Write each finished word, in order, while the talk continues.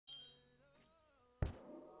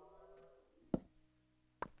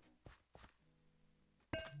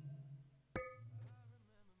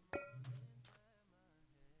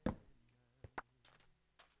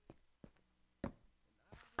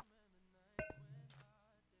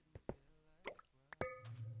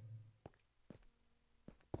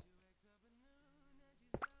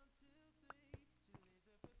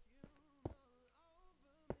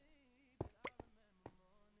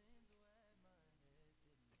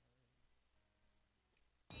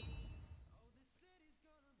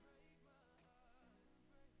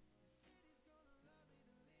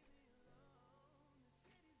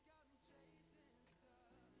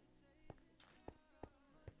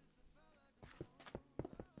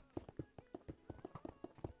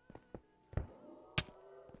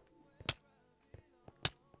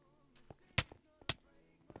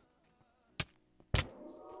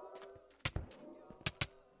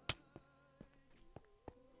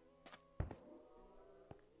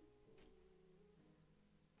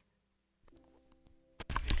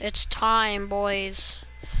It's time, boys.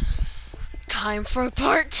 Time for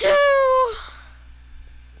part 2!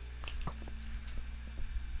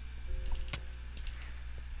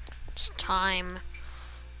 It's time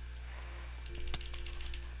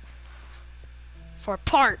for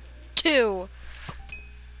part 2.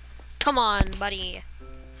 Come on, buddy.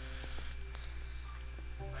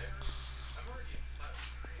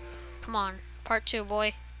 Come on, part 2,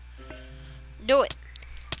 boy. Do it.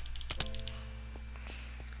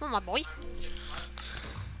 Come on, my boy.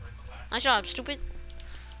 Nice job, stupid.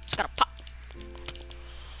 Just gotta pop.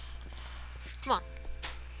 Come on.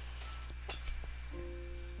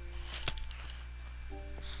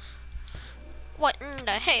 What in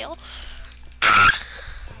the hell?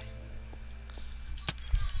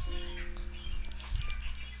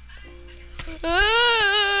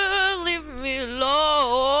 Leave me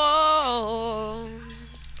alone.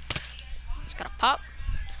 Just gotta pop.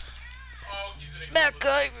 That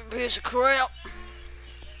guy, piece of crap.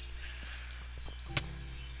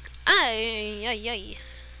 Ay, ay, ay.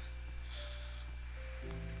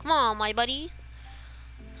 Come on, my buddy.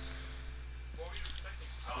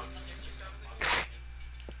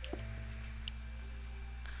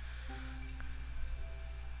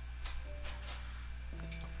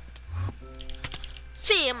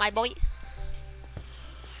 See ya, my boy.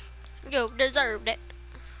 You deserved it.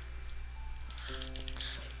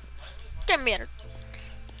 Come here.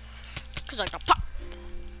 Cause I got pop.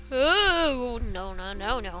 Oh, no, no,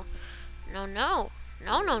 no, no. No, no.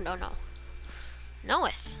 No, no, no, no.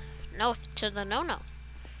 Knoweth. Knoweth to the no, no.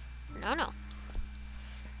 No, no.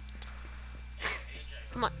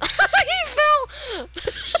 Come on. He fell!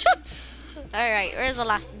 Alright, where's the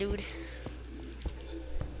last dude?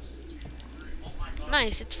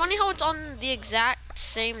 Nice. It's funny how it's on the exact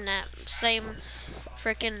same map, same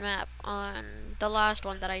freaking map on the last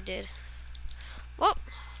one that I did. Whoop.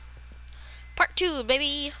 Part 2,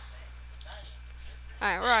 baby.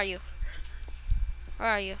 Alright, where are you? Where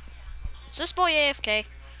are you? Is this boy AFK?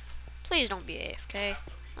 Please don't be AFK.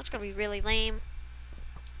 That's gonna be really lame.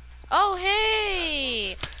 Oh,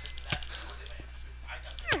 hey!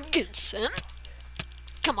 Good son.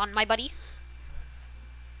 Come on, my buddy.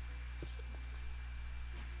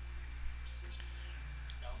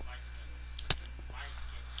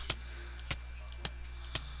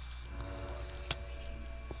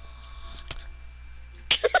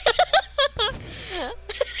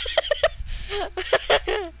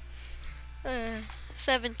 uh,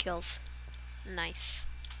 7 kills. Nice.